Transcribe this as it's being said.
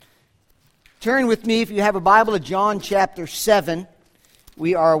Turn with me, if you have a Bible, to John chapter 7.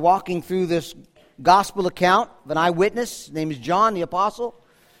 We are walking through this gospel account of an eyewitness. His name is John the Apostle.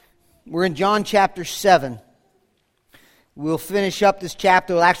 We're in John chapter 7. We'll finish up this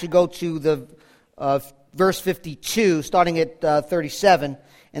chapter. We'll actually go to the verse 52, starting at 37.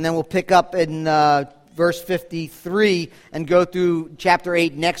 And then we'll pick up in verse 53 and go through chapter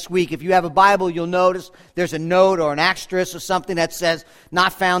 8 next week. If you have a Bible, you'll notice there's a note or an asterisk or something that says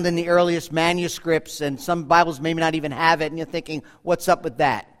not found in the earliest manuscripts, and some Bibles may not even have it, and you're thinking, what's up with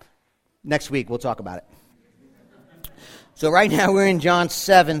that? Next week, we'll talk about it. So right now, we're in John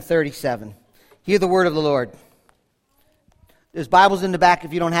 7:37. Hear the word of the Lord. There's Bibles in the back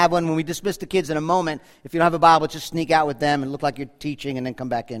if you don't have one. When we dismiss the kids in a moment, if you don't have a Bible, just sneak out with them and look like you're teaching, and then come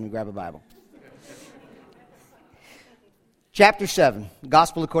back in and grab a Bible. Chapter 7,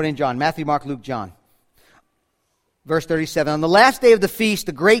 Gospel according to John, Matthew, Mark, Luke, John. Verse 37, on the last day of the feast,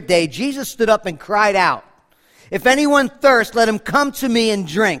 the great day, Jesus stood up and cried out, "If anyone thirsts, let him come to me and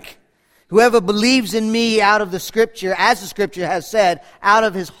drink. Whoever believes in me, out of the Scripture, as the Scripture has said, out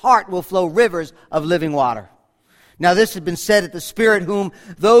of his heart will flow rivers of living water." Now this had been said that the Spirit whom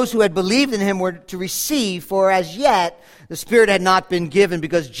those who had believed in him were to receive, for as yet the Spirit had not been given,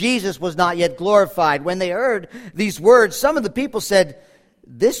 because Jesus was not yet glorified. When they heard these words, some of the people said,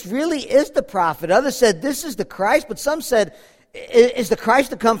 "This really is the prophet." Others said, "This is the Christ." But some said, "Is the Christ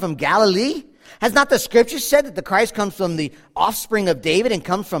to come from Galilee? Has not the Scripture said that the Christ comes from the offspring of David and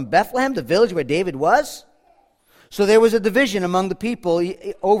comes from Bethlehem, the village where David was?" So there was a division among the people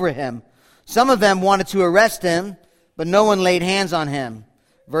over him. Some of them wanted to arrest him, but no one laid hands on him.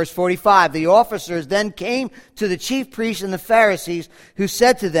 Verse 45, the officers then came to the chief priests and the Pharisees, who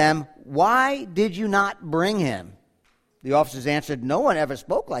said to them, "Why did you not bring him?" The officers answered, "No one ever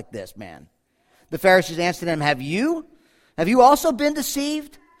spoke like this man." The Pharisees answered them, Have you also been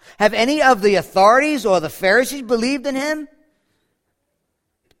deceived? Have any of the authorities or the Pharisees believed in him?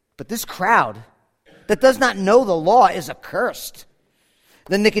 But this crowd that does not know the law is accursed.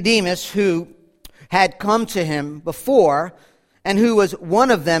 Then Nicodemus, who had come to him before, and who was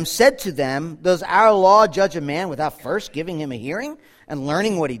one of them, said to them, "Does our law judge a man without first giving him a hearing and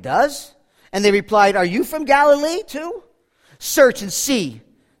learning what he does?" And they replied, "Are you from Galilee too? Search and see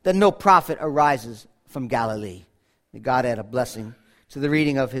that no prophet arises from Galilee." May God add a blessing to the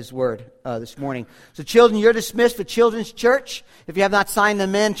reading of his word this morning. So children, you're dismissed for Children's Church. If you have not signed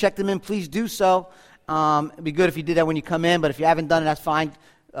them in, check them in, please do so. It'd be good if you did that when you come in, but if you haven't done it, that's fine.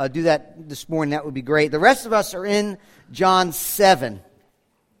 Do that this morning. That would be great. The rest of us are in John 7.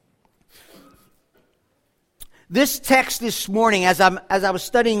 This text this morning, as I was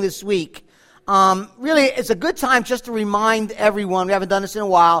studying this week, really it's a good time just to remind everyone, we haven't done this in a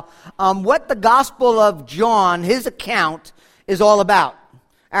while, what the Gospel of John, his account, is all about.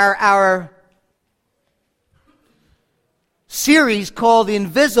 Our series called The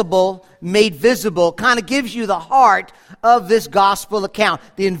Invisible Made Visible kind of gives you the heart of this gospel account.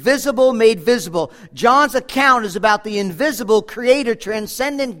 The invisible made visible. John's account is about the invisible creator,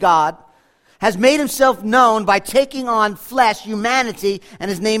 transcendent God has made himself known by taking on flesh, humanity, and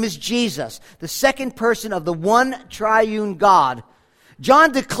his name is Jesus, the second person of the one triune God.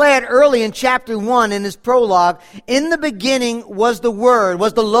 John declared early in chapter 1 in his prologue, "In the beginning was the Word,"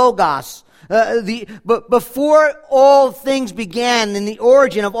 was the Logos. But before all things began, in the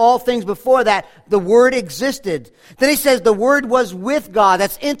origin of all things before that, the Word existed. Then he says the Word was with God.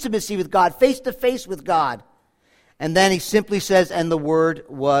 That's intimacy with God, face to face with God. And then he simply says, and the Word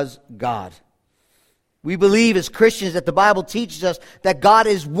was God. We believe as Christians that the Bible teaches us that God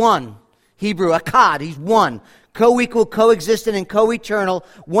is one. Hebrew, akkad, he's one. Co-equal, co-existent, and co-eternal.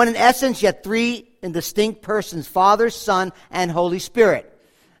 One in essence, yet three in distinct persons, Father, Son, and Holy Spirit.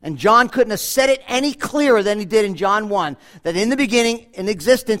 And John couldn't have said it any clearer than he did in John 1. That in the beginning, in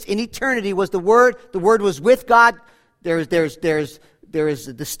existence, in eternity was the Word. The Word was with God. There is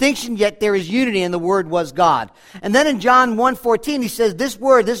a distinction, yet there is unity, and the Word was God. And then in John 1:14, he says, this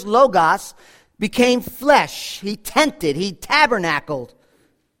Word, this Logos, became flesh. He tented, he tabernacled.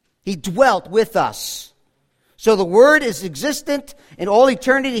 He dwelt with us. So the Word is existent in all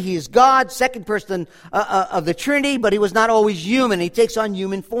eternity. He is God, second person of the Trinity, but he was not always human. He takes on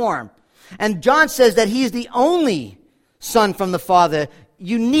human form. And John says that he is the only Son from the Father.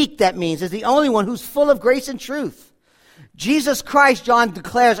 Unique, that means, is the only one who's full of grace and truth. Jesus Christ, John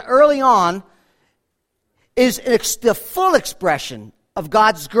declares early on, is the full expression of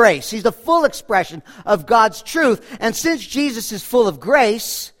God's grace. He's the full expression of God's truth. And since Jesus is full of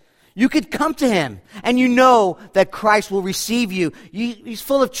grace, you could come to him and you know that Christ will receive you. He's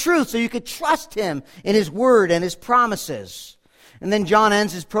full of truth, so you could trust him in his word and his promises. And then John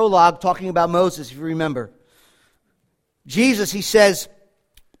ends his prologue talking about Moses, if you remember. Jesus, he says,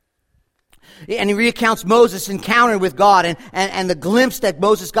 and he recounts Moses' encounter with God and the glimpse that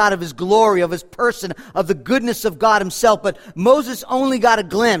Moses got of his glory, of his person, of the goodness of God himself. But Moses only got a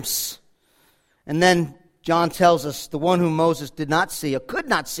glimpse. And then John tells us the one whom Moses did not see or could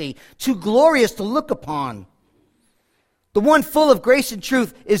not see, too glorious to look upon. The one full of grace and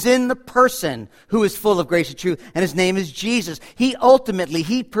truth is in the person who is full of grace and truth, and his name is Jesus. He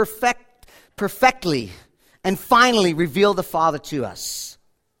perfectly and finally revealed the Father to us.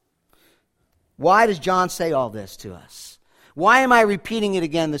 Why does John say all this to us? Why am I repeating it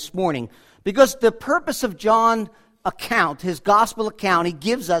again this morning? Because the purpose of John's account, his gospel account, he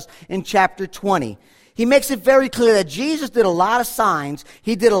gives us in chapter 20. He makes it very clear that Jesus did a lot of signs.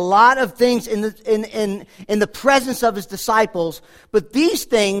 He did a lot of things in the presence of his disciples. But these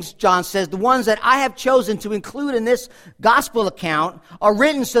things, John says, the ones that I have chosen to include in this gospel account, are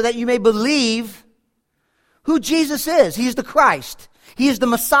written so that you may believe who Jesus is. He is the Christ. He is the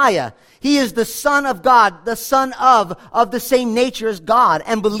Messiah. He is the Son of God, the Son of the same nature as God.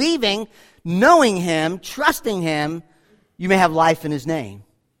 And believing, knowing him, trusting him, you may have life in his name.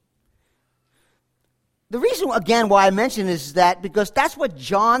 The reason, again, why I mention this is that because that's what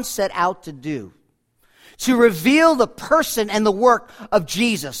John set out to do. To reveal the person and the work of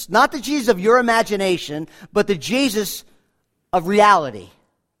Jesus. Not the Jesus of your imagination, but the Jesus of reality.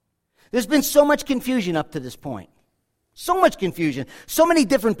 There's been so much confusion up to this point. So much confusion. So many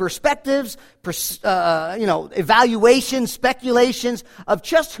different perspectives, evaluations, speculations of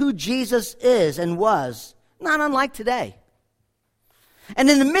just who Jesus is and was. Not unlike today. And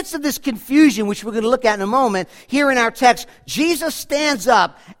in the midst of this confusion, which we're going to look at in a moment, here in our text, Jesus stands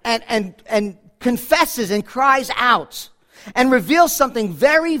up and confesses and cries out and reveals something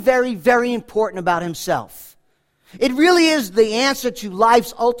very, very, very important about himself. It really is the answer to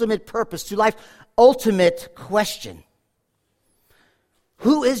life's ultimate purpose, to life's ultimate question.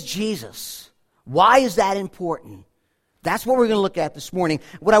 Who is Jesus? Why is that important? That's what we're going to look at this morning.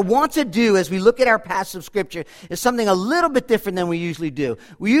 What I want to do as we look at our passage of Scripture is something a little bit different than we usually do.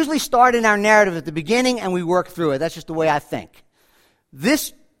 We usually start in our narrative at the beginning and we work through it. That's just the way I think.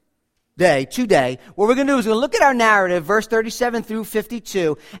 Today, what we're going to do is we're going to look at our narrative, verse 37 through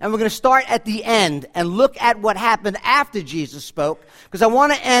 52, and we're going to start at the end and look at what happened after Jesus spoke, because I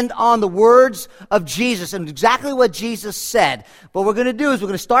want to end on the words of Jesus and exactly what Jesus said. What we're going to do is we're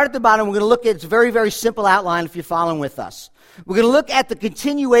going to start at the bottom. We're going to look at, it's a very, very simple outline if you're following with us. We're going to look at the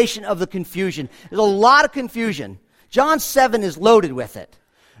continuation of the confusion. There's a lot of confusion. John 7 is loaded with it.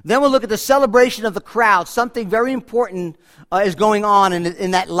 Then we'll look at the celebration of the crowd. Something very important is going on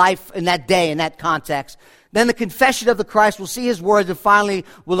in that life, in that day, in that context. Then the confession of the Christ. We'll see his words. And finally,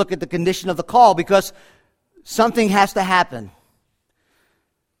 we'll look at the condition of the call, because something has to happen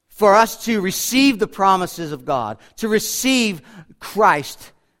for us to receive the promises of God, to receive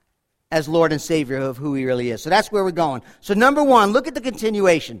Christ as Lord and Savior of who he really is. So that's where we're going. So number one, look at the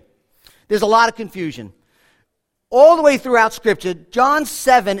continuation. There's a lot of confusion. All the way throughout Scripture, John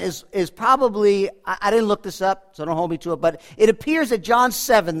 7 is probably, I didn't look this up, so don't hold me to it, but it appears that John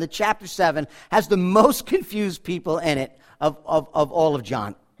 7, the chapter 7, has the most confused people in it of all of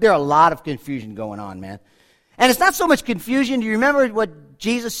John. There are a lot of confusion going on, man. And it's not so much confusion. Do you remember what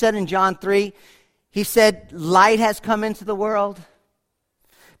Jesus said in John 3? He said, light has come into the world.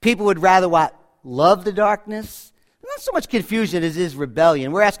 People would rather what? Love the darkness. Not so much confusion as is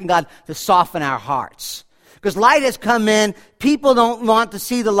rebellion. We're asking God to soften our hearts. Because light has come in. People don't want to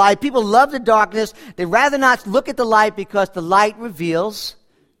see the light. People love the darkness. They'd rather not look at the light because the light reveals.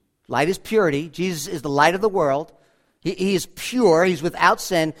 Light is purity. Jesus is the light of the world. He is pure. He's without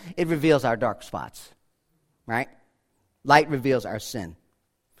sin. It reveals our dark spots. Right? Light reveals our sin.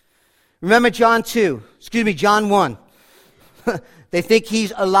 Remember John 1. They think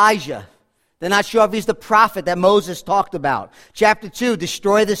he's Elijah. They're not sure if he's the prophet that Moses talked about. Chapter 2,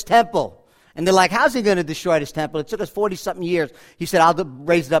 destroy this temple. And they're like, how's he going to destroy this temple? It took us 40-something years. He said, I'll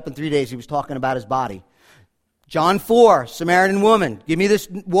raise it up in 3 days. He was talking about his body. John 4, Samaritan woman, give me this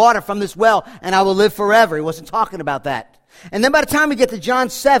water from this well, and I will live forever. He wasn't talking about that. And then by the time we get to John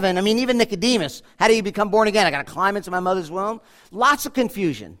 7, I mean, even Nicodemus, how do you become born again? I got to climb into my mother's womb? Lots of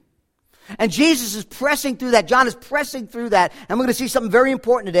confusion. And Jesus is pressing through that. John is pressing through that. And we're going to see something very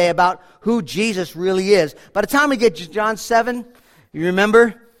important today about who Jesus really is. By the time we get to John 7, you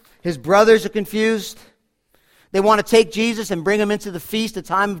remember? His brothers are confused. They want to take Jesus and bring him into the feast, the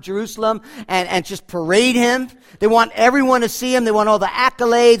time of Jerusalem, and just parade him. They want everyone to see him. They want all the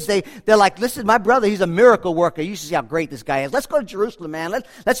accolades. They're like, listen, my brother, he's a miracle worker. You should see how great this guy is. Let's go to Jerusalem, man.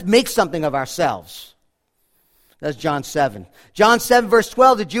 Let's make something of ourselves. That's John 7. John 7, verse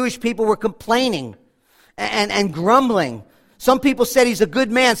 12, the Jewish people were complaining and grumbling. Some people said he's a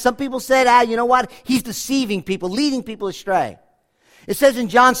good man. Some people said, you know what? He's deceiving people, leading people astray. It says in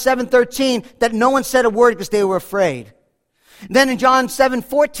John 7:13 that no one said a word because they were afraid. Then in John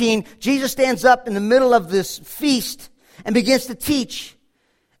 7:14, Jesus stands up in the middle of this feast and begins to teach.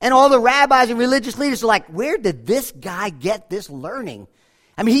 And all the rabbis and religious leaders are like, where did this guy get this learning?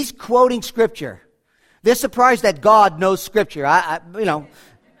 I mean, he's quoting Scripture. They're surprised that God knows Scripture.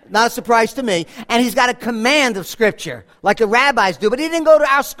 Not a surprise to me. And he's got a command of Scripture, like the rabbis do, but he didn't go to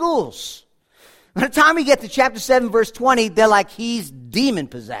our schools. By the time we get to chapter 7, verse 20, they're like, he's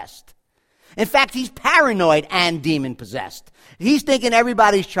demon-possessed. In fact, he's paranoid and demon-possessed. He's thinking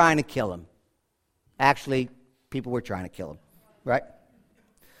everybody's trying to kill him. Actually, people were trying to kill him, right?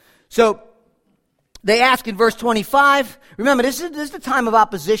 So, they ask in verse 25, remember, this is the time of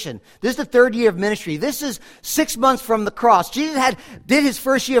opposition. This is the third year of ministry. This is 6 months from the cross. Jesus did his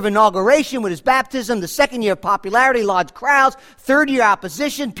first year of inauguration with his baptism, the second year of popularity, large crowds, third year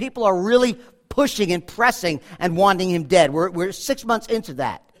opposition. People are really pushing and pressing and wanting him dead. We're 6 months into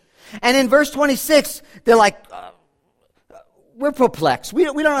that. And in verse 26, they're like, we're perplexed. We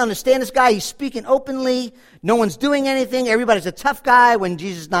don't understand this guy. He's speaking openly. No one's doing anything. Everybody's a tough guy when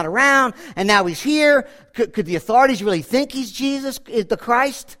Jesus is not around. And now he's here. Could the authorities really think he's Jesus, the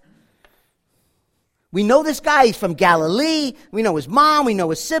Christ? We know this guy. He's from Galilee. We know his mom. We know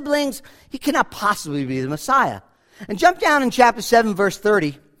his siblings. He cannot possibly be the Messiah. And jump down in chapter 7, verse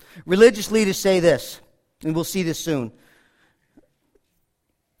 30. Religious leaders say this, and we'll see this soon.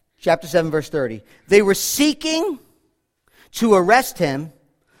 Chapter 7, verse 30. They were seeking to arrest him,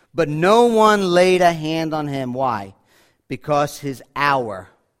 but no one laid a hand on him. Why? Because his hour,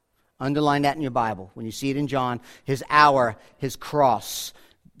 underline that in your Bible, when you see it in John, his hour, his cross,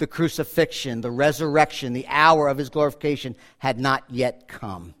 the crucifixion, the resurrection, the hour of his glorification had not yet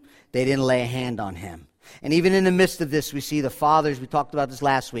come. They didn't lay a hand on him. And even in the midst of this, we see the Father's, we talked about this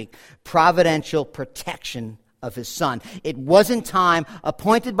last week, providential protection of his Son. It wasn't time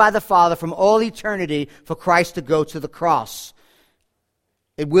appointed by the Father from all eternity for Christ to go to the cross.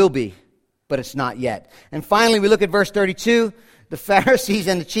 It will be, but it's not yet. And finally, we look at verse 32. The Pharisees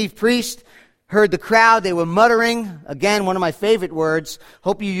and the chief priest heard the crowd. They were muttering. Again, one of my favorite words.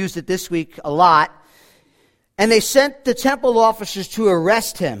 Hope you used it this week a lot. And they sent the temple officers to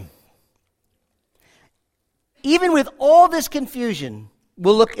arrest him. Even with all this confusion,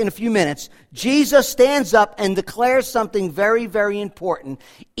 we'll look in a few minutes, Jesus stands up and declares something very, very important.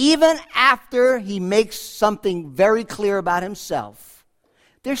 Even after he makes something very clear about himself,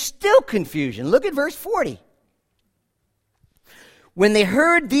 there's still confusion. Look at verse 40. When they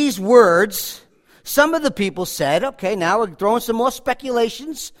heard these words, some of the people said, okay, now we're throwing some more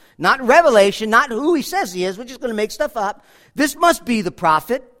speculations, not revelation, not who he says he is, we're just going to make stuff up. This must be the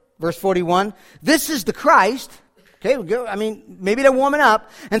prophet. Verse 41, this is the Christ. Okay, maybe they're warming up.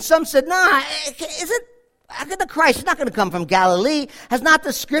 And some said, how could the Christ? It's not going to come from Galilee. Has not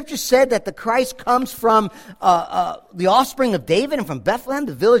the Scripture said that the Christ comes from the offspring of David and from Bethlehem,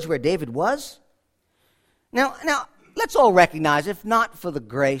 the village where David was? Now, let's all recognize, if not for the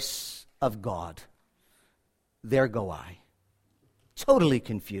grace of God, there go I. Totally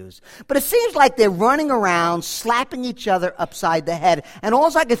confused. But it seems like they're running around, slapping each other upside the head. And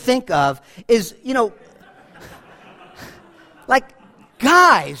all I could think of is, like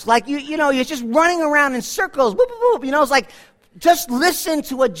guys, like, you're just running around in circles. Boop, boop, boop. It's like, just listen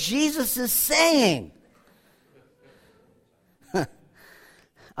to what Jesus is saying.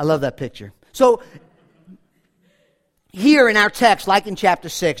 I love that picture. So, here in our text, like in chapter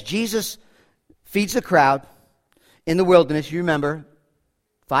 6, Jesus feeds the crowd in the wilderness. You remember,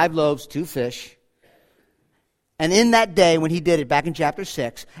 5 loaves, 2 fish. And in that day, when he did it, back in chapter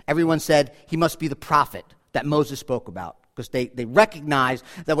 6, everyone said he must be the prophet that Moses spoke about. Because they recognized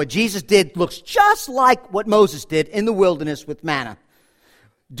that what Jesus did looks just like what Moses did in the wilderness with manna.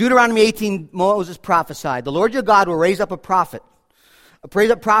 Deuteronomy 18, Moses prophesied, the Lord your God will raise up a prophet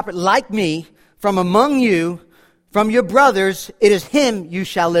like me from among you, from your brothers. It is him you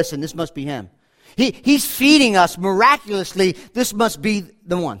shall listen. This must be him. He's feeding us miraculously. This must be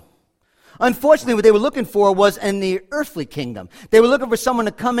the one. Unfortunately, what they were looking for was in the earthly kingdom. They were looking for someone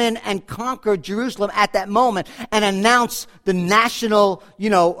to come in and conquer Jerusalem at that moment and announce the national,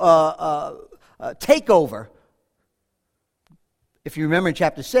 takeover. If you remember in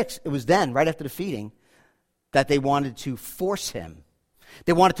chapter 6, it was then, right after the feeding, that they wanted to force him.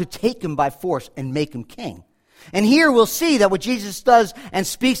 They wanted to take him by force and make him king. And here we'll see that what Jesus does and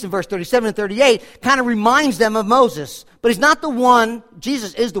speaks in verse 37 and 38 kind of reminds them of Moses. But he's not the one,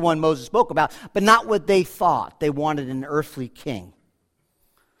 Jesus is the one Moses spoke about, but not what they thought. They wanted an earthly king.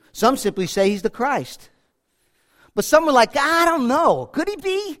 Some simply say he's the Christ. But some were like, I don't know. Could he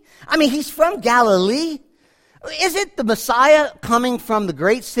be? I mean, he's from Galilee. Is it the Messiah coming from the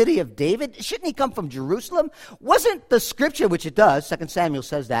great city of David? Shouldn't he come from Jerusalem? Wasn't the scripture, which it does, 2 Samuel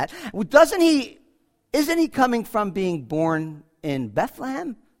says that, isn't he coming from being born in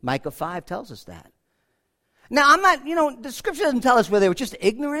Bethlehem? Micah 5 tells us that. Now, I'm not, the scripture doesn't tell us whether they were just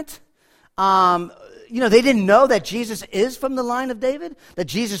ignorant. They didn't know that Jesus is from the line of David, that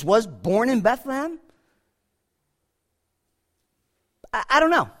Jesus was born in Bethlehem. I don't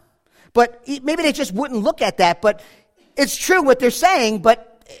know. But maybe they just wouldn't look at that. But it's true what they're saying, but,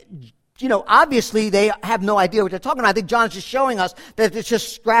 obviously they have no idea what they're talking about. I think John is just showing us that it's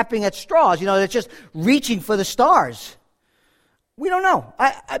just scrapping at straws. They're just reaching for the stars. We don't know.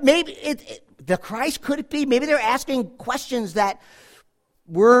 Maybe the Christ, could it be? Maybe they're asking questions that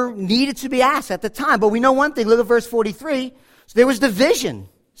were needed to be asked at the time. But we know one thing. Look at verse 43. So there was division,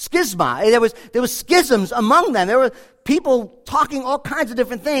 schisma. There was schisms among them. There were people talking all kinds of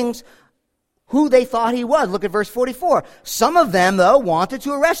different things, who they thought he was. Look at verse 44. Some of them, though, wanted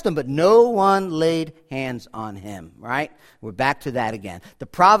to arrest him, but no one laid hands on him, right? We're back to that again. The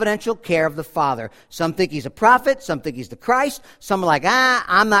providential care of the Father. Some think he's a prophet. Some think he's the Christ. Some are like,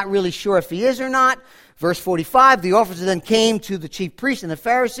 I'm not really sure if he is or not. Verse 45, the officers then came to the chief priests and the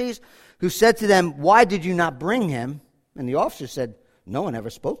Pharisees, who said to them, why did you not bring him? And the officers said, no one ever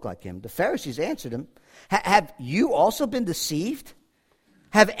spoke like him. The Pharisees answered him, have you also been deceived?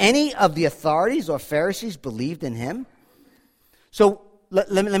 Have any of the authorities or Pharisees believed in him? So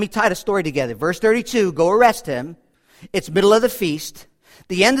let me tie the story together. Verse 32, go arrest him. It's middle of the feast,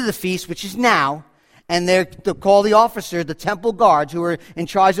 the end of the feast, which is now, and they'll call the officer, the temple guards who are in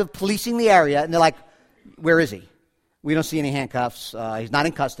charge of policing the area, and they're like, where is he? We don't see any handcuffs. He's not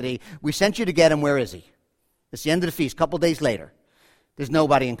in custody. We sent you to get him. Where is he? It's the end of the feast, a couple days later. There's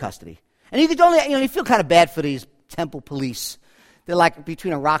nobody in custody. And you could only, you feel kind of bad for these temple police. They're like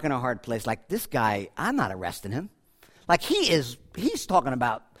between a rock and a hard place. Like, this guy, I'm not arresting him. Like, he's talking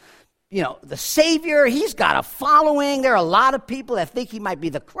about, the Savior. He's got a following. There are a lot of people that think he might be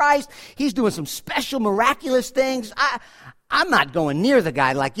the Christ. He's doing some special, miraculous things. I'm not going near the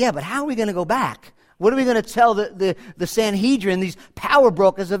guy. Like, yeah, but how are we going to go back? What are we going to tell the Sanhedrin, these power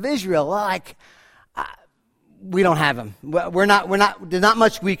brokers of Israel? Like, we don't have him. We're not, there's not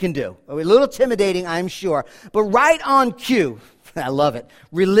much we can do. A little intimidating, I'm sure. But right on cue, I love it.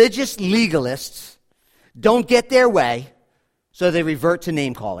 Religious legalists don't get their way, so they revert to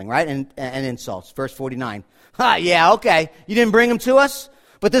name calling, right? And insults. Verse 49. Yeah, okay. You didn't bring him to us?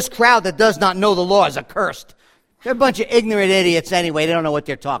 But this crowd that does not know the law is accursed. They're a bunch of ignorant idiots anyway. They don't know what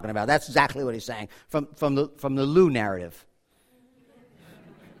they're talking about. That's exactly what he's saying from the Lou narrative.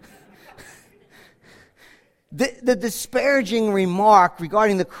 The disparaging remark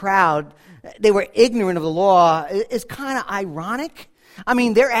regarding the crowd, they were ignorant of the law, is kind of ironic. I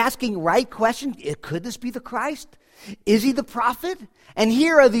mean, they're asking right questions. Could this be the Christ? Is he the prophet? And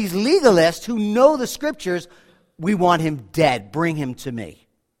here are these legalists who know the scriptures. We want him dead. Bring him to me.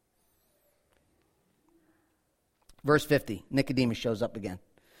 Verse 50, Nicodemus shows up again.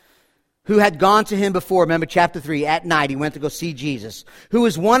 Who had gone to him before, remember chapter 3, at night, he went to go see Jesus. Who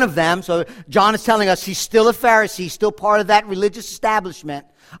was one of them, so John is telling us he's still a Pharisee, still part of that religious establishment.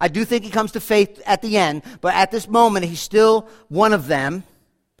 I do think he comes to faith at the end, but at this moment, he's still one of them.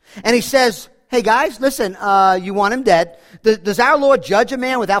 And he says, hey guys, listen, you want him dead. Does our Lord judge a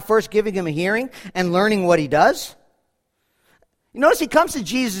man without first giving him a hearing and learning what he does? You notice he comes to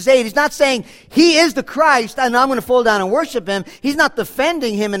Jesus' aid. He's not saying he is the Christ and I'm going to fall down and worship him. He's not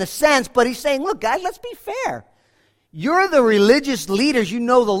defending him in a sense, but he's saying, look, guys, let's be fair. You're the religious leaders. You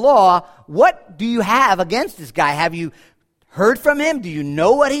know the law. What do you have against this guy? Have you heard from him? Do you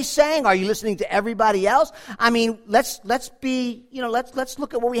know what he's saying? Are you listening to everybody else? I mean, let's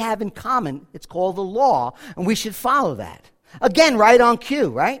look at what we have in common. It's called the law, and we should follow that. Again, right on cue,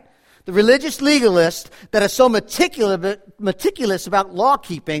 right? The religious legalists that are so meticulous about law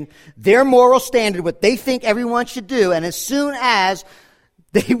keeping, their moral standard, what they think everyone should do, and as soon as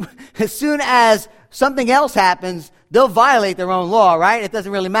something else happens, they'll violate their own law, right? It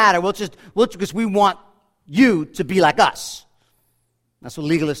doesn't really matter. Because we want you to be like us. That's what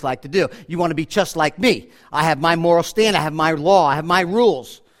legalists like to do. You want to be just like me. I have my moral standard. I have my law. I have my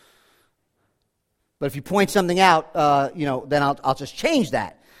rules. But if you point something out, then I'll just change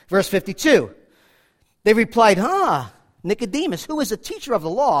that. Verse 52, they replied, Nicodemus, who is a teacher of the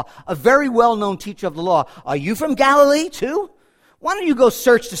law, a very well-known teacher of the law, are you from Galilee too? Why don't you go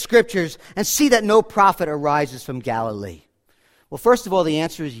search the scriptures and see that no prophet arises from Galilee? Well, first of all, the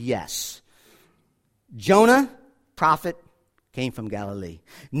answer is yes. Jonah, prophet, came from Galilee.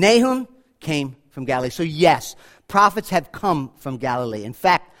 Nahum came from Galilee. So yes, prophets have come from Galilee. In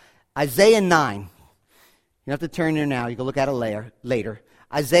fact, Isaiah 9, you don't have to turn there now, you can look at it later.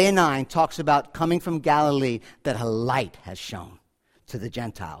 Isaiah 9 talks about coming from Galilee, that a light has shone to the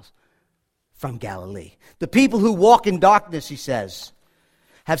Gentiles from Galilee. The people who walk in darkness, he says,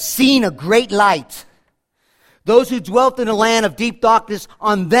 have seen a great light. Those who dwelt in a land of deep darkness,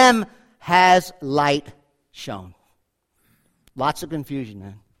 on them has light shone. Lots of confusion,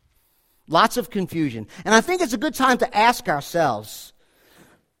 man. Lots of confusion. And I think it's a good time to ask ourselves.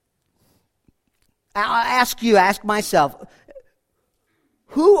 I'll ask myself,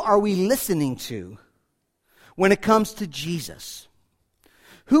 who are we listening to when it comes to Jesus?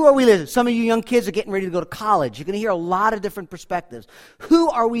 Who are we listening to? Some of you young kids are getting ready to go to college. You're going to hear a lot of different perspectives. Who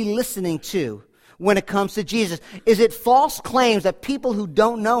are we listening to when it comes to Jesus? Is it false claims that people who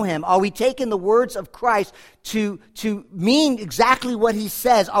don't know him, are we taking the words of Christ to mean exactly what he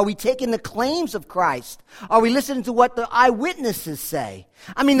says? Are we taking the claims of Christ? Are we listening to what the eyewitnesses say?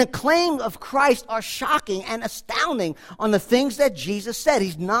 I mean, the claims of Christ are shocking and astounding on the things that Jesus said.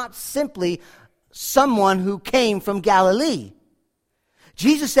 He's not simply someone who came from Galilee.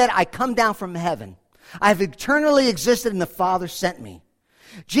 Jesus said, I come down from heaven. I have eternally existed and the Father sent me.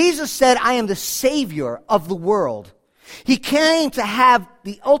 Jesus said, I am the Savior of the world. He came to have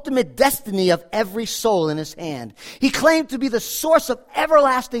the ultimate destiny of every soul in his hand. He claimed to be the source of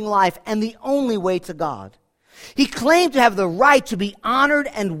everlasting life and the only way to God. He claimed to have the right to be honored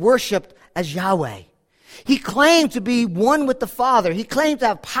and worshiped as Yahweh. He claimed to be one with the Father. He claimed to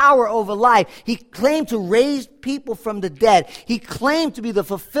have power over life. He claimed to raise people from the dead. He claimed to be the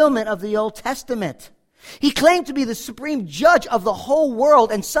fulfillment of the Old Testament. He claimed to be the supreme judge of the whole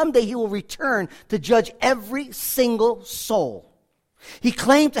world, and someday he will return to judge every single soul. He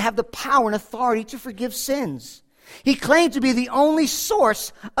claimed to have the power and authority to forgive sins. He claimed to be the only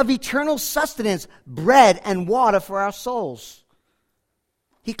source of eternal sustenance, bread and water for our souls.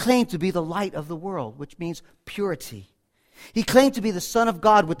 He claimed to be the light of the world, which means purity. He claimed to be the Son of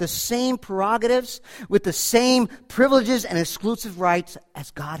God with the same prerogatives, with the same privileges and exclusive rights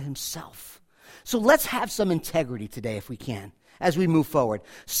as God himself. So let's have some integrity today if we can, as we move forward.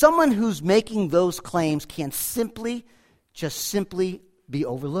 Someone who's making those claims can simply be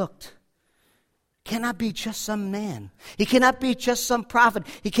overlooked. Cannot be just some man. He cannot be just some prophet.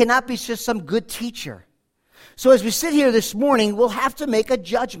 He cannot be just some good teacher. So as we sit here this morning, we'll have to make a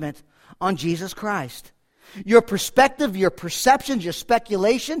judgment on Jesus Christ. Your perspective, your perceptions, your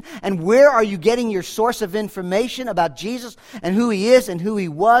speculation, and where are you getting your source of information about Jesus and who he is and who he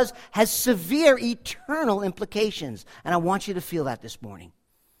was has severe eternal implications. And I want you to feel that this morning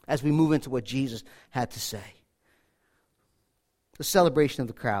as we move into what Jesus had to say. The celebration of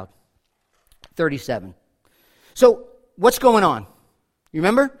the crowd. 37. So what's going on? You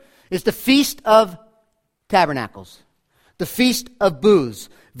remember? It's the Feast of Tabernacles. The Feast of Booths.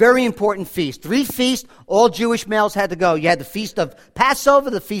 Very important feast. 3 feasts, all Jewish males had to go. You had the Feast of Passover,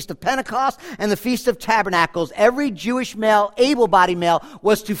 the Feast of Pentecost, and the Feast of Tabernacles. Every Jewish male, able-bodied male,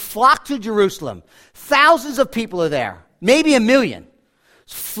 was to flock to Jerusalem. Thousands of people are there, maybe 1 million,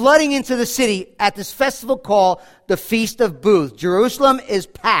 flooding into the city at this festival called the Feast of Booths. Jerusalem is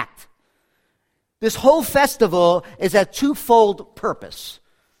packed. This whole festival is a twofold purpose.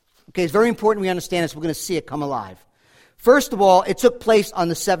 Okay, it's very important we understand this. We're going to see it come alive. First of all, it took place on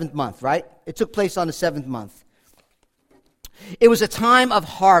the 7th month, right? It took place on the 7th month. It was a time of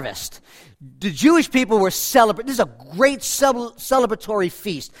harvest. The Jewish people were celebrating. This is a great celebratory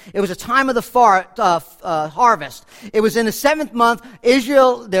feast. It was a time of the harvest. It was in the 7th month.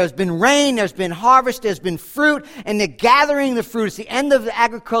 Israel, there's been rain, there's been harvest, there's been fruit, and they're gathering the fruit. It's the end of the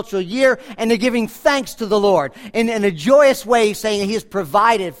agricultural year, and they're giving thanks to the Lord in a joyous way, saying he has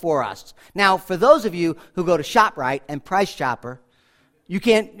provided for us. Now, for those of you who go to ShopRite and Price Chopper, you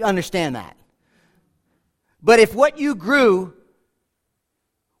can't understand that. But if what you grew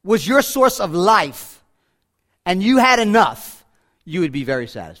was your source of life, and you had enough, you would be very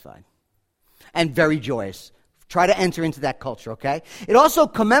satisfied and very joyous. Try to enter into that culture, okay? It also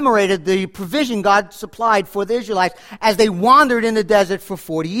commemorated the provision God supplied for the Israelites as they wandered in the desert for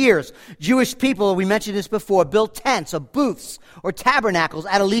 40 years. Jewish people, we mentioned this before, built tents or booths or tabernacles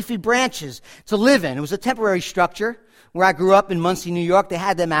out of leafy branches to live in. It was a temporary structure. Where I grew up in Muncie, New York, they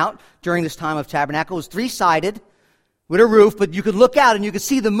had them out during this time of tabernacle. It was 3-sided with a roof, but you could look out and you could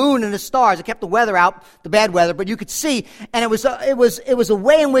see the moon and the stars. It kept the weather out, the bad weather, but you could see. And it was a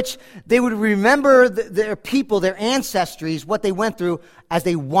way in which they would remember their people, their ancestries, what they went through as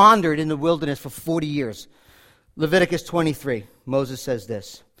they wandered in the wilderness for 40 years. Leviticus 23, Moses says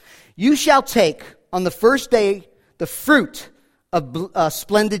this: "You shall take on the first day the fruit of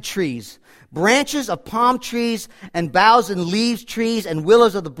splendid trees, branches of palm trees, and boughs and leaves trees, and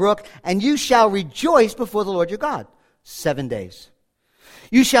willows of the brook, and you shall rejoice before the Lord your God 7 days.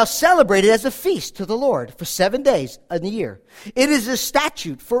 You shall celebrate it as a feast to the Lord for 7 days in the year. It is a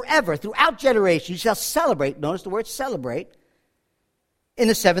statute forever, throughout generations. You shall celebrate," notice the word celebrate, "in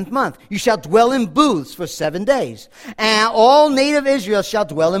the 7th month. You shall dwell in booths for 7 days. And all native Israel shall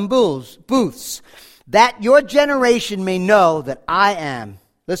dwell in booths, that your generation may know that I am."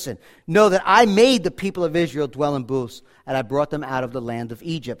 Listen, "know that I made the people of Israel dwell in booths, and I brought them out of the land of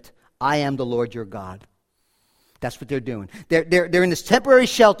Egypt. I am the Lord your God." That's what they're doing. They're in this temporary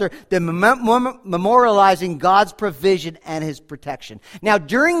shelter. They're memorializing God's provision and His protection. Now,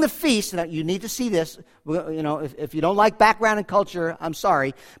 during the feast, now you need to see this. If you don't like background and culture, I'm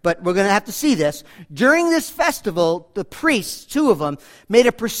sorry, but we're going to have to see this. During this festival, the priests, 2 of them, made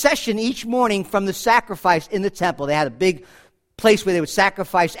a procession each morning from the sacrifice in the temple. They had a big place where they would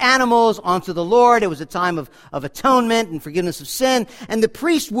sacrifice animals unto the Lord. It was a time of atonement and forgiveness of sin. And the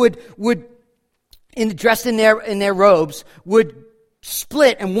priests would dressed in their robes, would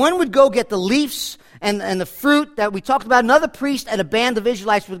split, and one would go get the leaves and the fruit that we talked about. Another priest and a band of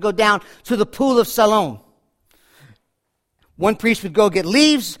Israelites would go down to the pool of Siloam. One priest would go get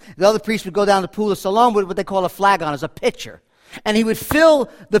leaves. The other priest would go down to the pool of Siloam with what they call a flagon, as a pitcher. And he would fill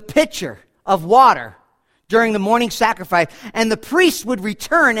the pitcher of water during the morning sacrifice, and the priests would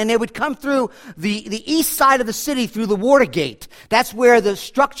return, and they would come through the east side of the city through the Watergate. That's where the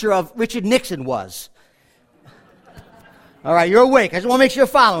structure of Richard Nixon was. All right, you're awake. I just want to make sure you're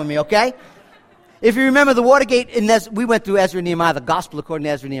following me, okay? If you remember the Watergate, we went through Ezra and Nehemiah, the gospel according to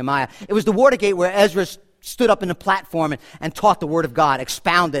Ezra and Nehemiah. It was the Watergate where Ezra stood up in the platform and taught the Word of God,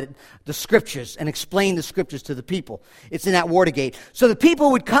 expounded the Scriptures, and explained the Scriptures to the people. It's in that Watergate. So the people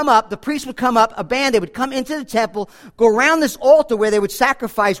would come up, the priests would come up, a band, they would come into the temple, go around this altar where they would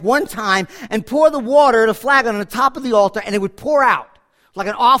sacrifice one time, and pour the water, the flagon, on the top of the altar, and it would pour out like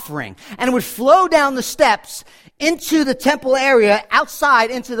an offering. And it would flow down the steps into the temple area,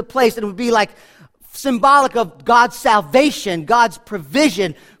 outside into the place, and it would be like symbolic of God's salvation, God's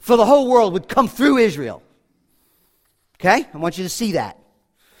provision for the whole world would come through Israel. Okay? I want you to see that.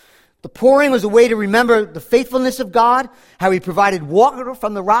 The pouring was a way to remember the faithfulness of God, how He provided water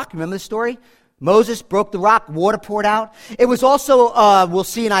from the rock. Remember the story? Moses broke the rock, water poured out. It was also, we'll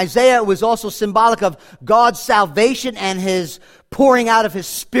see in Isaiah, it was also symbolic of God's salvation and His pouring out of His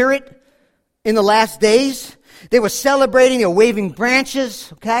Spirit in the last days. They were celebrating, they were waving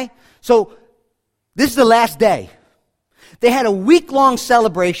branches, okay? So, this is the last day. They had a week-long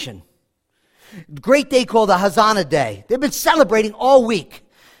celebration. Great day called the Hosanna Day. They've been celebrating all week.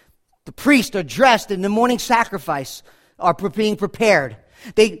 The priests are dressed in the morning sacrifice, are being prepared.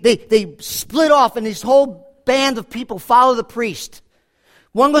 They split off, and this whole band of people follow the priest.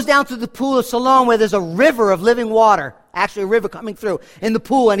 One goes down to the pool of Siloam where there's a river of living water, actually a river coming through in the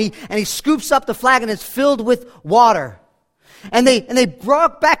pool, and he scoops up the flagon and it's filled with water. And they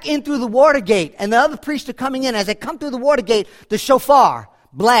brought back in through the Watergate, and the other priests are coming in. As they come through the Watergate, the shofar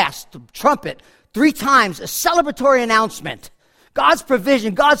blast, the trumpet, 3 times, a celebratory announcement. God's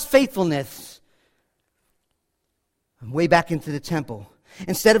provision, God's faithfulness. And way back into the temple.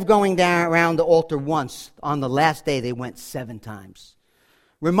 Instead of going down around the altar once, on the last day they went 7 times.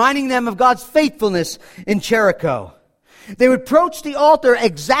 Reminding them of God's faithfulness in Jericho. They would approach the altar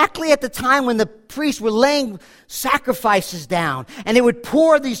exactly at the time when the priests were laying sacrifices down. And they would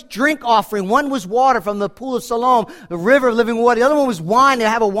pour these drink offering. One was water from the pool of Siloam, the river of living water. The other one was wine. They'd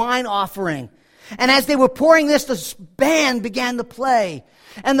have a wine offering. And as they were pouring this, the band began to play.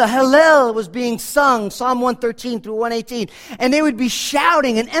 And the Hallel was being sung, Psalm 113 through 118. And they would be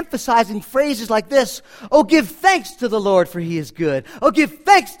shouting and emphasizing phrases like this. "Oh, give thanks to the Lord, for He is good. Oh, give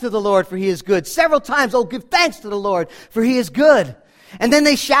thanks to the Lord, for He is good." Several times, "Oh, give thanks to the Lord, for He is good." And then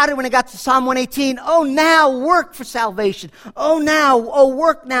they shouted when it got to Psalm 118, "Oh, now work for salvation. Oh,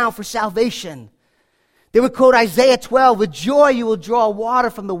 work now for salvation." They would quote Isaiah 12, "With joy you will draw water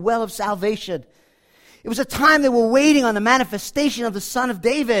from the well of salvation." It was a time they were waiting on the manifestation of the Son of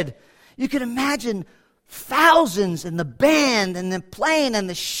David. You can imagine thousands and the band and the playing and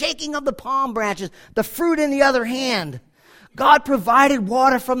the shaking of the palm branches, the fruit in the other hand. God provided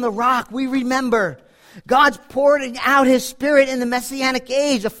water from the rock, we remember. God's pouring out His Spirit in the Messianic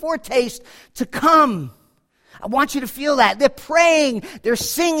age, a foretaste to come. I want you to feel that. They're praying, they're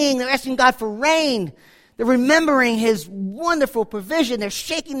singing, they're asking God for rain. They're remembering His wonderful provision. They're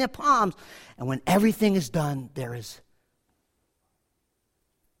shaking their palms. And when everything is done, there is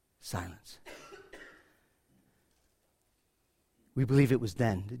silence. We believe it was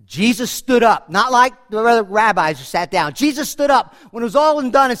then. Jesus stood up, not like the other rabbis who sat down. Jesus stood up when it was all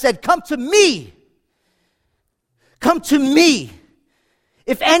done and said, "Come to me. Come to me.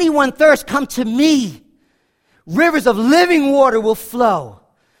 If anyone thirsts, come to me. Rivers of living water will flow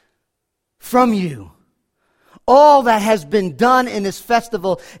from you." All that has been done in this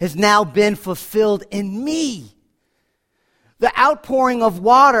festival has now been fulfilled in me. The outpouring of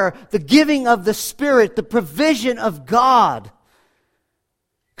water, the giving of the Spirit, the provision of God.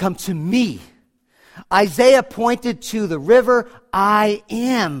 Come to me. Isaiah pointed to the river. I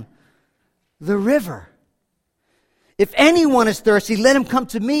am the river. If anyone is thirsty, let him come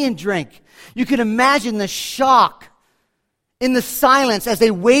to me and drink. You can imagine the shock in the silence as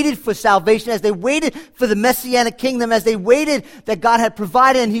they waited for salvation, as they waited for the Messianic kingdom, as they waited that God had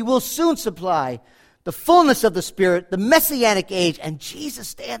provided and He will soon supply the fullness of the Spirit, the Messianic age. And Jesus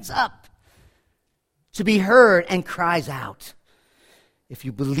stands up to be heard and cries out, "If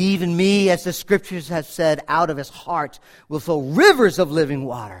you believe in me, as the Scriptures have said, out of His heart will flow rivers of living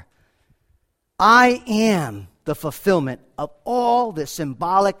water." I am the fulfillment of all the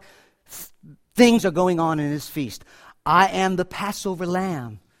symbolic things are going on in this feast. I am the Passover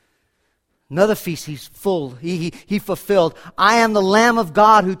lamb. Another feast He fulfilled. I am the Lamb of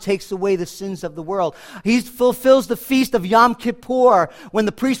God who takes away the sins of the world. He fulfills the feast of Yom Kippur, when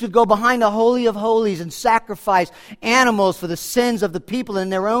the priest would go behind the Holy of Holies and sacrifice animals for the sins of the people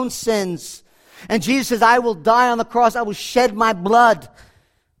and their own sins. And Jesus says, "I will die on the cross. I will shed my blood,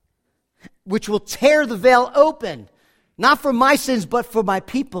 which will tear the veil open. Not for my sins, but for my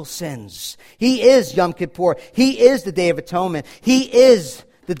people's sins." He is Yom Kippur. He is the Day of Atonement. He is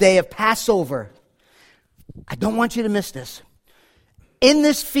the day of Passover. I don't want you to miss this. In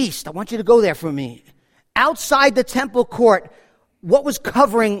this feast, I want you to go there for me. Outside the temple court, what was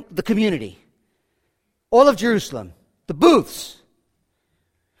covering the community? All of Jerusalem. The booths.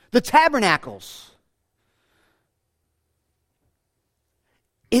 The tabernacles.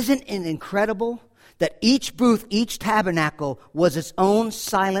 Isn't it incredible that each booth, each tabernacle was its own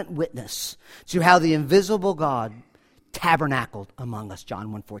silent witness to how the invisible God tabernacled among us,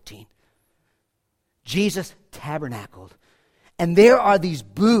 John 1:14. Jesus tabernacled. And there are these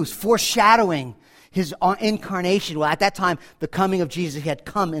booths foreshadowing His incarnation. Well, at that time, the coming of Jesus, He had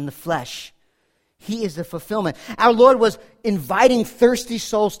come in the flesh. He is the fulfillment. Our Lord was inviting thirsty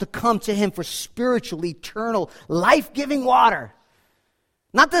souls to come to Him for spiritual, eternal, life-giving water.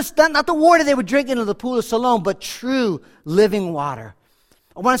 Not the water they would drink into the pool of Siloam, but true living water.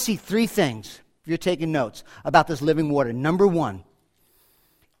 I want to see three things, if you're taking notes, about this living water. Number one,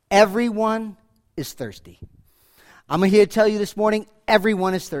 everyone is thirsty. I'm here to tell you this morning,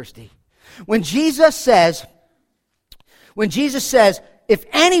 everyone is thirsty. When Jesus says, if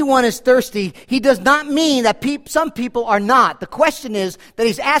anyone is thirsty, He does not mean that some people are not. The question is that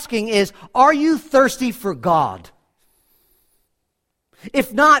He's asking is, are you thirsty for God?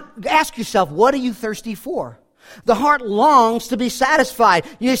 If not, ask yourself, what are you thirsty for? The heart longs to be satisfied.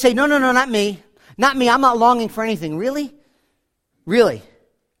 You say, no, not me. Not me, I'm not longing for anything. Really? Really?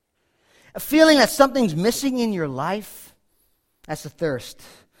 A feeling that something's missing in your life? That's a thirst.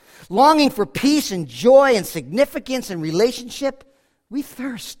 Longing for peace and joy and significance and relationship? We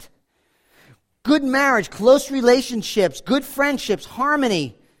thirst. Good marriage, close relationships, good friendships,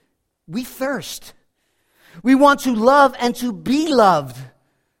 harmony? We thirst. We want to love and to be loved.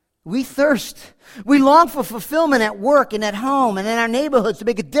 We thirst. We long for fulfillment at work and at home and in our neighborhoods, to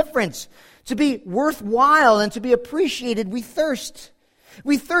make a difference, to be worthwhile and to be appreciated. We thirst.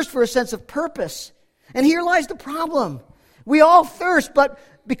 We thirst for a sense of purpose. And here lies the problem. We all thirst, but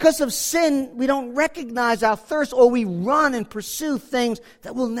because of sin, we don't recognize our thirst, or we run and pursue things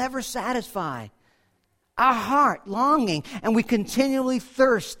that will never satisfy our heart longing, and we continually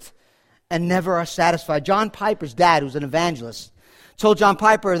thirst and never are satisfied. John Piper's dad, who's an evangelist, told John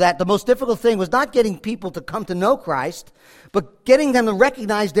Piper that the most difficult thing was not getting people to come to know Christ, but getting them to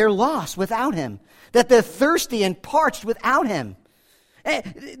recognize their loss without Him, that they're thirsty and parched without Him.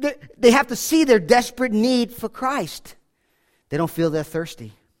 They have to see their desperate need for Christ. They don't feel they're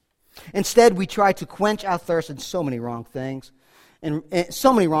thirsty. Instead, we try to quench our thirst in so many wrong things.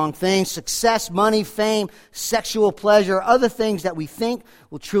 Success, money, fame, sexual pleasure, other things that we think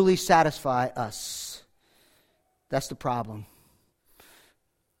will truly satisfy us. That's the problem.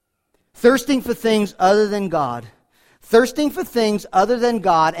 Thirsting for things other than God. Thirsting for things other than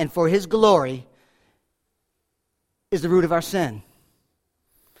God and for His glory is the root of our sin.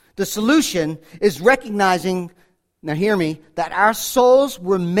 The solution is recognizing, now hear me, that our souls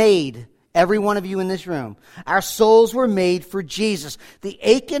were made, every one of you in this room, our souls were made for Jesus. The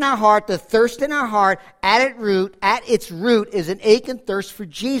ache in our heart, the thirst in our heart, at its root is an ache and thirst for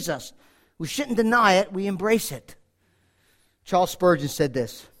Jesus. We shouldn't deny it, we embrace it. Charles Spurgeon said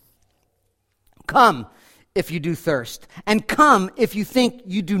this: "Come if you do thirst, and come if you think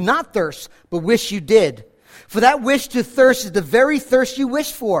you do not thirst, but wish you did. For that wish to thirst is the very thirst you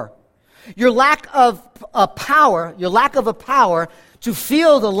wish for. Your lack of a power to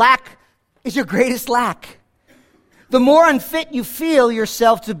feel the lack is your greatest lack. The more unfit you feel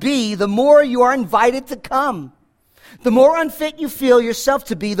yourself to be, the more you are invited to come. The more unfit you feel yourself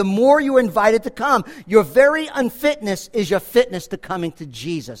to be, the more you are invited to come. Your very unfitness is your fitness to coming to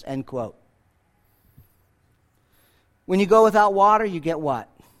Jesus." End quote. When you go without water, you get what?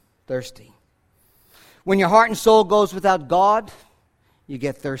 Thirsty. When your heart and soul goes without God, you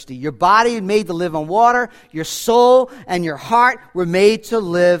get thirsty. Your body is made to live on water. Your soul and your heart were made to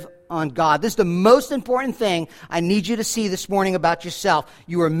live on God. This is the most important thing I need you to see this morning about yourself.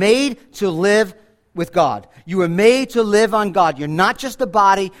 You were made to live with God. You were made to live on God. You're not just a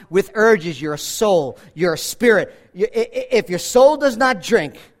body with urges. You're a soul. You're a spirit. If your soul does not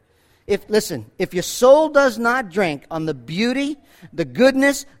drink, if your soul does not drink on the beauty, the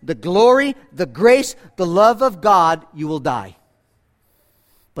goodness, the glory, the grace, the love of God, you will die.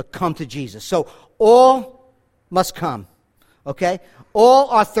 But come to Jesus. So all must come. Okay? All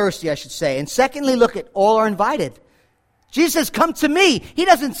are thirsty, I should say. And secondly, look at all are invited. Jesus says, "Come to me." He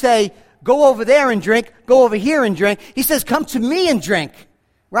doesn't say, "Go over there and drink, go over here and drink." He says, "Come to me and drink."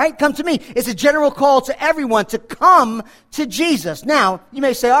 Right? Come to me. It's a general call to everyone to come to Jesus. Now, you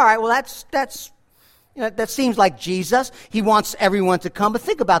may say, all right, well, that seems like Jesus. He wants everyone to come. But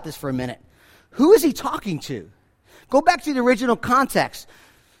think about this for a minute. Who is he talking to? Go back to the original context.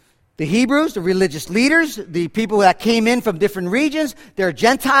 The Hebrews, the religious leaders, the people that came in from different regions. There are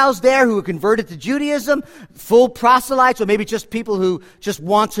Gentiles there who were converted to Judaism, full proselytes, or maybe just people who just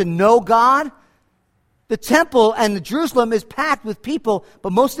want to know God. The temple and the Jerusalem is packed with people,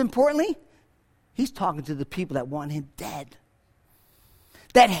 but most importantly, he's talking to the people that want him dead,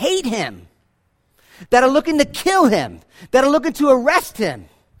 that hate him, that are looking to kill him, that are looking to arrest him.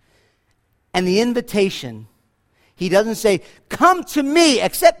 And the invitation, he doesn't say, "Come to me,"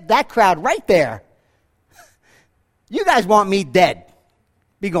 except that crowd right there. "You guys want me dead.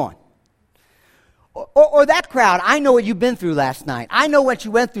 Be gone." Or that crowd, "I know what you've been through last night. I know what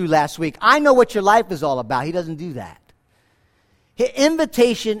you went through last week. I know what your life is all about." He doesn't do that. His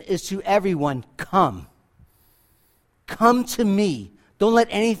invitation is to everyone, come. Come to me. Don't let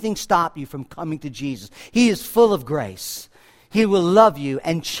anything stop you from coming to Jesus. He is full of grace. He will love you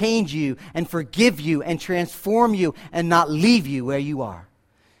and change you and forgive you and transform you and not leave you where you are.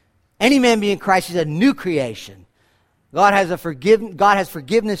 Any man be in Christ is a new creation. God has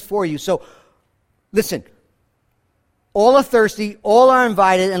forgiveness for you. So, listen, all are thirsty, all are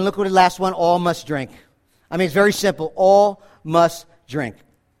invited, and look what the last one, all must drink. I mean, it's very simple. All must drink.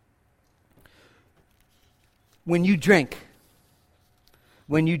 When you drink,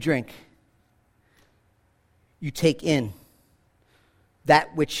 you take in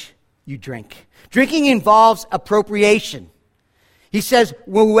that which you drink. Drinking involves appropriation. He says,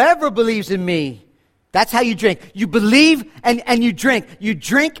 "Whoever believes in me," that's how you drink. You believe and you drink. You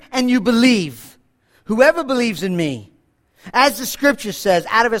drink and you believe. "Whoever believes in me," as the scripture says,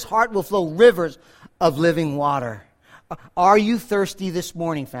 "out of his heart will flow rivers of living water." Are you thirsty this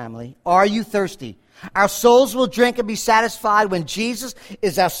morning, family? Are you thirsty? Our souls will drink and be satisfied when Jesus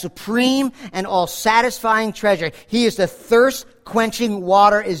is our supreme and all-satisfying treasure. He is the thirst-quenching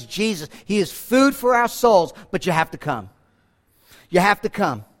water is Jesus. He is food for our souls, but you have to come. You have to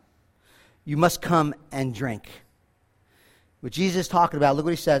come. You must come and drink. What Jesus is talking about, look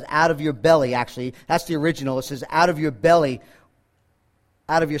what he says, out of your belly, actually. That's the original. It says, out of your belly,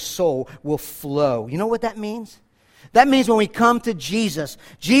 out of your soul will flow. You know what that means? That means when we come to Jesus,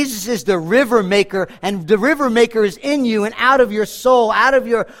 Jesus is the river maker, and the river maker is in you, and out of your soul, out of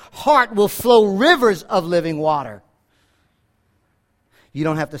your heart will flow rivers of living water. You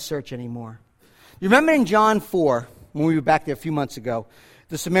don't have to search anymore. You remember in John 4, when we were back there a few months ago,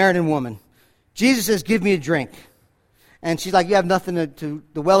 the Samaritan woman, Jesus says, "Give me a drink." And she's like, "You have nothing to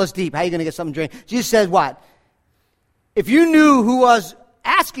the well is deep. How are you going to get something to drink?" Jesus says what? If you knew who was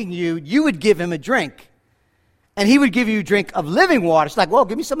asking you, you would give him a drink. And he would give you a drink of living water. It's like, well,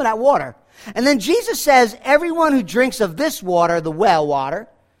 give me some of that water. And then Jesus says, everyone who drinks of this water, the well water,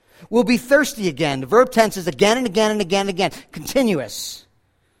 will be thirsty again. The verb tense is again and again and again and again. Continuous.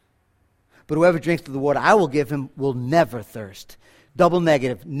 but whoever drinks of the water I will give him will never thirst. Double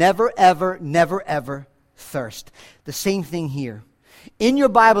negative. Never, ever, never, ever thirst. The same thing here. In your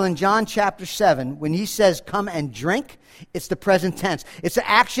Bible, in John chapter 7, when he says, come and drink, it's the present tense. It's an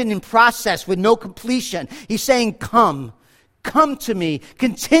action in process with no completion. He's saying, come. Come to me.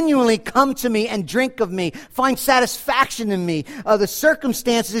 Continually come to me and drink of me. Find satisfaction in me. The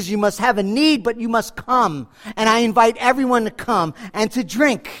circumstances, you must have a need, but you must come. And I invite everyone to come and to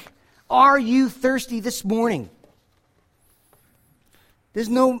drink. Are you thirsty this morning? There's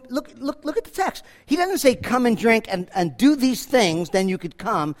no, look at the text. He doesn't say come and drink and do these things, then you could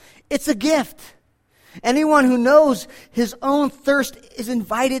come. It's a gift. Anyone who knows his own thirst is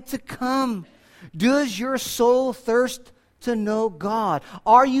invited to come. Does your soul thirst to know God?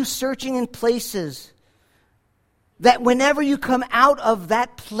 Are you searching in places that whenever you come out of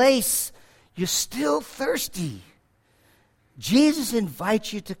that place, you're still thirsty? Jesus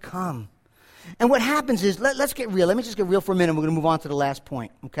invites you to come. And what happens is, let's get real. Let me just get real for a minute. We're going to move on to the last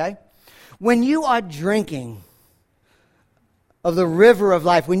point, okay? When you are drinking of the river of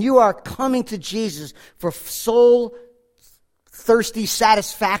life, when you are coming to Jesus for soul-thirsty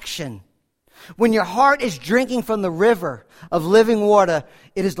satisfaction, when your heart is drinking from the river of living water,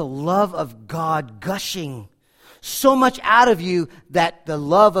 it is the love of God gushing so much out of you that the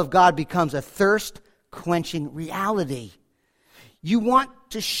love of God becomes a thirst-quenching reality. You want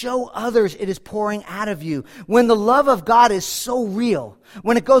to show others it is pouring out of you. When the love of God is so real,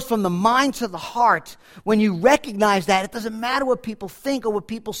 when it goes from the mind to the heart, when you recognize that, it doesn't matter what people think or what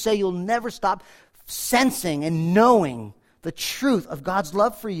people say, you'll never stop sensing and knowing the truth of God's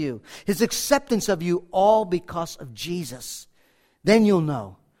love for you, His acceptance of you, all because of Jesus. Then you'll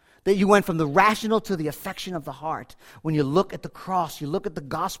know that you went from the rational to the affection of the heart. When you look at the cross, you look at the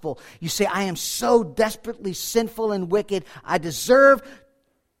gospel, you say, I am so desperately sinful and wicked, I deserve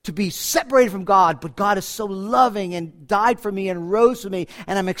to be separated from God, but God is so loving and died for me and rose for me,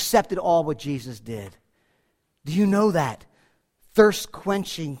 and I'm accepted all what Jesus did. Do you know that?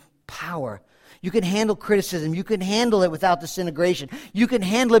 Thirst-quenching power. You can handle criticism. You can handle it without disintegration. You can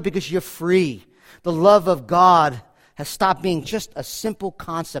handle it because you're free. The love of God has stopped being just a simple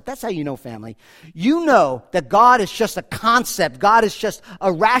concept. That's how you know, family. You know that God is just a concept. God is just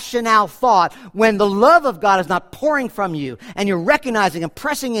a rationale thought when the love of God is not pouring from you and you're recognizing and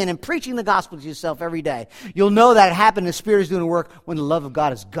pressing in and preaching the gospel to yourself every day. You'll know that it happened. The Spirit is doing the work when the love of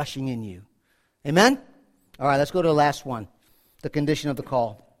God is gushing in you. Amen? All right, let's go to the last one, the condition of the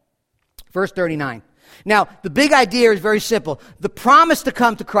call. Verse 39. Now, the big idea is very simple. The promise to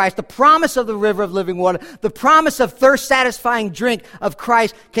come to Christ, the promise of the river of living water, the promise of thirst-satisfying drink of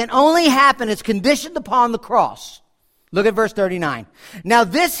Christ can only happen. It's conditioned upon the cross. Look at verse 39. Now,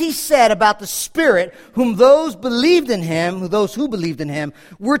 this he said about the Spirit, whom those who believed in him,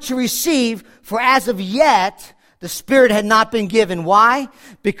 were to receive, for as of yet the Spirit had not been given. Why?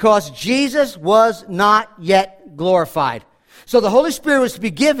 Because Jesus was not yet glorified. So the Holy Spirit was to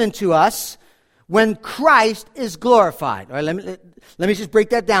be given to us when Christ is glorified. All right, let me just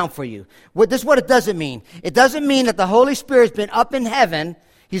break that down for you. This is what it doesn't mean. It doesn't mean that the Holy Spirit's been up in heaven.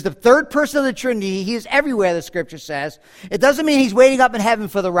 He's the third person of the Trinity. He is everywhere, the Scripture says. It doesn't mean he's waiting up in heaven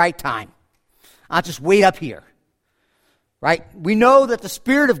for the right time. I'll just wait up here. Right? We know that the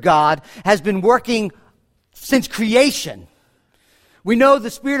Spirit of God has been working since creation. We know the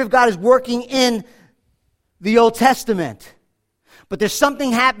Spirit of God is working in the Old Testament. But there's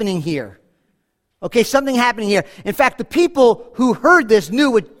something happening here. Okay, something happening here. In fact, the people who heard this knew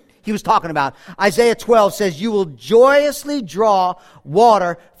what he was talking about. Isaiah 12 says, you will joyously draw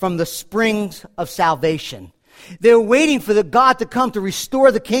water from the springs of salvation. They're waiting for the God to come to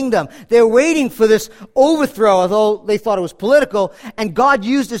restore the kingdom. They're waiting for this overthrow, although they thought it was political. And God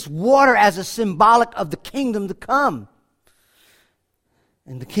used this water as a symbolic of the kingdom to come.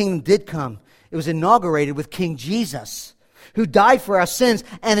 And the kingdom did come. It was inaugurated with King Jesus, who died for our sins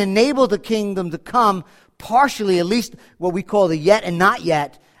and enabled the kingdom to come partially, at least what we call the yet and not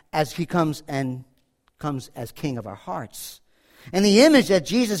yet, as he comes as king of our hearts. And the image that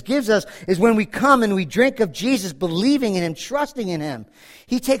Jesus gives us is when we come and we drink of Jesus, believing in him, trusting in him.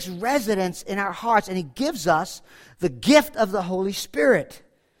 He takes residence in our hearts and he gives us the gift of the Holy Spirit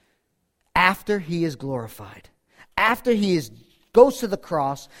after he is glorified, after he goes to the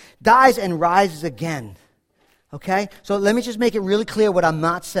cross, dies and rises again. Okay? So let me just make it really clear what I'm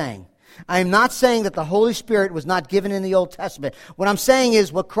not saying. I am not saying that the Holy Spirit was not given in the Old Testament. What I'm saying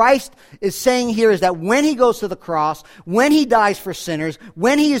is, what Christ is saying here is that when he goes to the cross, when he dies for sinners,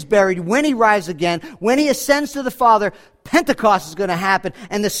 when he is buried, when he rises again, when he ascends to the Father, Pentecost is going to happen,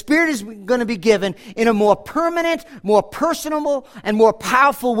 and the Spirit is going to be given in a more permanent, more personal, and more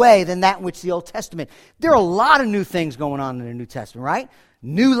powerful way than that which the Old Testament. There are a lot of new things going on in the New Testament, right?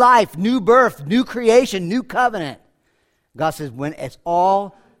 New life, new birth, new creation, new covenant. God says when it's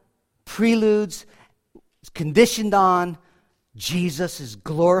all preludes, conditioned on Jesus'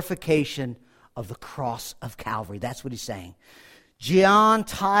 glorification of the cross of Calvary. That's what he's saying. John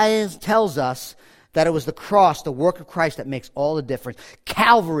tells us that it was the cross, the work of Christ, that makes all the difference.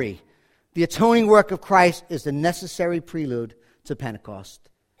 Calvary, the atoning work of Christ, is the necessary prelude to Pentecost.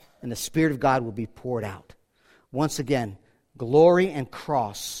 And the Spirit of God will be poured out. Once again, glory and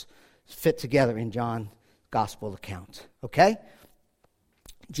cross fit together in John's gospel account. Okay?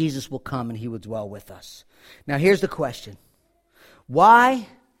 Jesus will come and he will dwell with us. Now here's the question. Why, and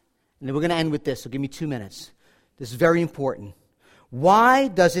then we're going to end with this, so give me 2 minutes. This is very important. Why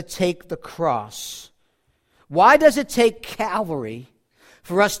does it take the cross? Why does it take Calvary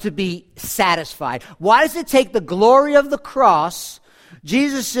for us to be satisfied? Why does it take the glory of the cross,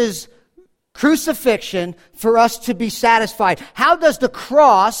 Jesus' crucifixion, for us to be satisfied? How does the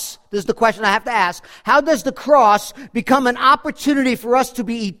cross, this is the question I have to ask, how does the cross become an opportunity for us to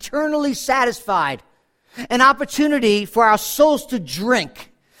be eternally satisfied? An opportunity for our souls to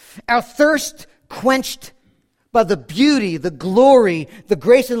drink, our thirst quenched by the beauty, the glory, the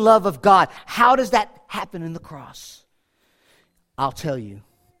grace and love of God. How does that happen in the cross? I'll tell you.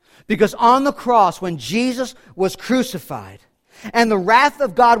 Because on the cross, when Jesus was crucified, and the wrath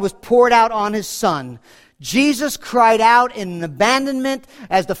of God was poured out on his Son, Jesus cried out in an abandonment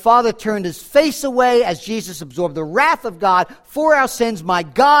as the Father turned his face away, as Jesus absorbed the wrath of God for our sins. My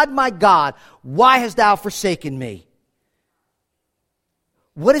God, why hast thou forsaken me?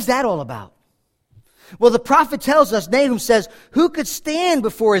 What is that all about? Well, the prophet tells us, Nahum says, who could stand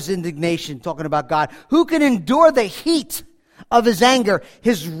before his indignation, talking about God? Who can endure the heat of his anger?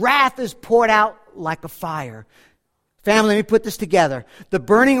 His wrath is poured out like a fire. Family, let me put this together. The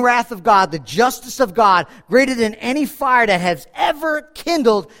burning wrath of God, the justice of God, greater than any fire that has ever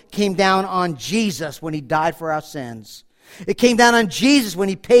kindled, came down on Jesus when he died for our sins. It came down on Jesus when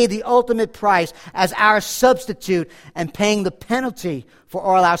he paid the ultimate price as our substitute and paying the penalty for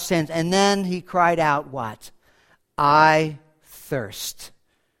all our sins. And then he cried out, what? I thirst.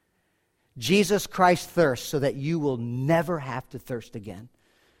 Jesus Christ thirsts so that you will never have to thirst again.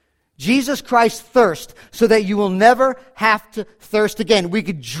 Jesus Christ thirst so that you will never have to thirst again. We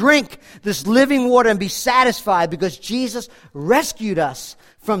could drink this living water and be satisfied because Jesus rescued us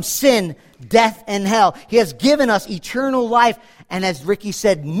from sin, death, and hell. He has given us eternal life. And as Ricky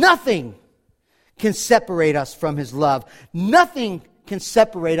said, nothing can separate us from his love. Nothing can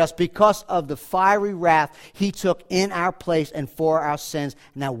separate us because of the fiery wrath he took in our place and for our sins.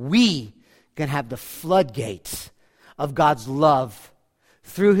 Now we can have the floodgates of God's love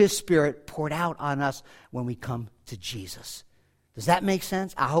through his Spirit poured out on us when we come to Jesus. Does that make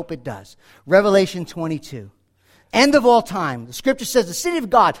sense? I hope it does. Revelation 22. End of all time. The scripture says the city of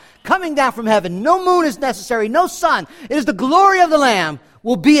God coming down from heaven. No moon is necessary, no sun. It is the glory of the Lamb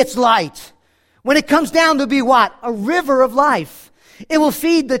will be its light. When it comes down, there'll be what? A river of life. It will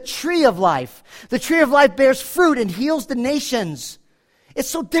feed the tree of life. The tree of life bears fruit and heals the nations. It's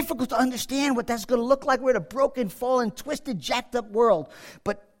so difficult to understand what that's going to look like. We're in a broken, fallen, twisted, jacked up world.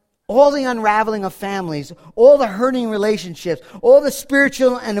 But all the unraveling of families, all the hurting relationships, all the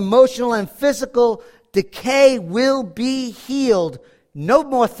spiritual and emotional and physical decay will be healed. No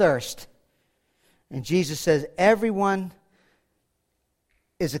more thirst. And Jesus says everyone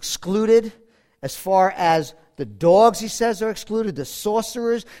is excluded as far as the dogs, he says, are excluded. The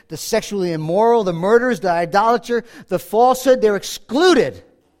sorcerers, the sexually immoral, the murderers, the idolater, the falsehood, they're excluded.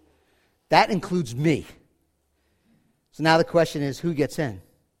 That includes me. So now the question is, who gets in?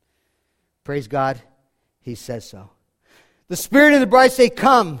 Praise God, he says so. The Spirit and the bride say,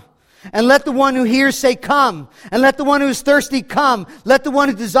 come. And let the one who hears say, come. And let the one who is thirsty come. Let the one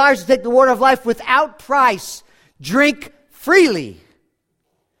who desires to take the water of life without price drink freely.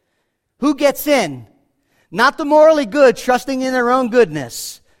 Who gets in? Not the morally good, trusting in their own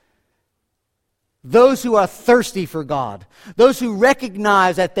goodness. Those who are thirsty for God. Those who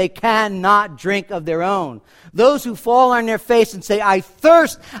recognize that they cannot drink of their own. Those who fall on their face and say, I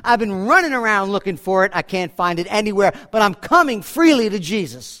thirst. I've been running around looking for it. I can't find it anywhere, but I'm coming freely to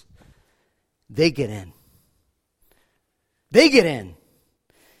Jesus. They get in. They get in.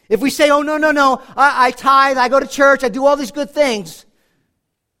 If we say, oh, no, I tithe, I go to church, I do all these good things,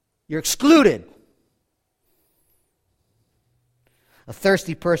 You're excluded. A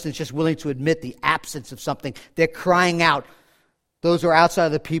thirsty person is just willing to admit the absence of something. They're crying out. Those who are outside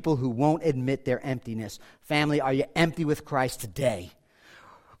of the people who won't admit their emptiness. Family, are you empty with Christ today?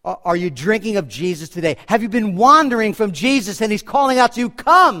 Are you drinking of Jesus today? Have you been wandering from Jesus and He's calling out to you,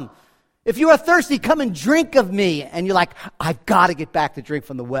 come. If you are thirsty, come and drink of me. And you're like, I've got to get back to drink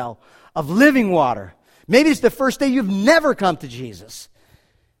from the well of living water. Maybe it's the first day you've never come to Jesus.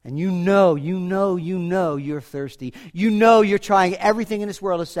 And you know you're thirsty. You know you're trying everything in this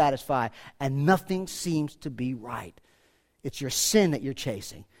world to satisfy. And nothing seems to be right. It's your sin that you're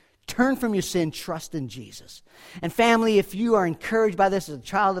chasing. Turn from your sin, trust in Jesus. And family, if you are encouraged by this as a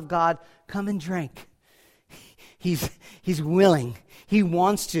child of God, come and drink. He's willing. He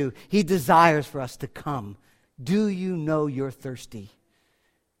wants to. He desires for us to come. Do you know you're thirsty?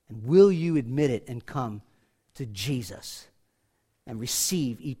 And will you admit it and come to Jesus and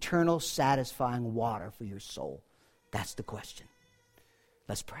receive eternal, satisfying water for your soul? That's the question.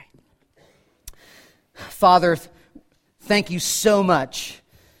 Let's pray. Father, thank you so much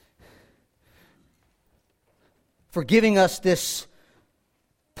for giving us this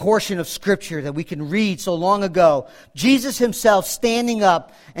portion of Scripture that we can read so long ago. Jesus Himself standing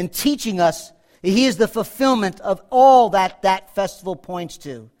up and teaching us that He is the fulfillment of all that festival points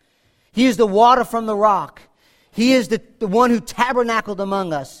to. He is the water from the rock. He is the one who tabernacled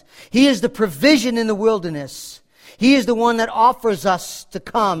among us. He is the provision in the wilderness. He is the one that offers us to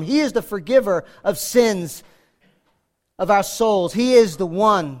come. He is the forgiver of sins of our souls. He is the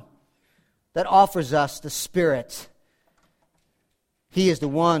one that offers us the Spirit. He is the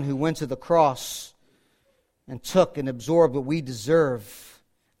one who went to the cross and took and absorbed what we deserve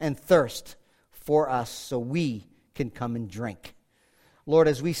and thirst for us so we can come and drink. Lord,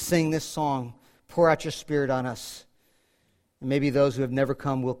 as we sing this song, pour out your Spirit on us. And maybe those who have never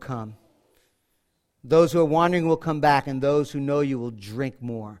come will come. Those who are wandering will come back, and those who know you will drink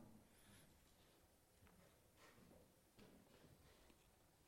more.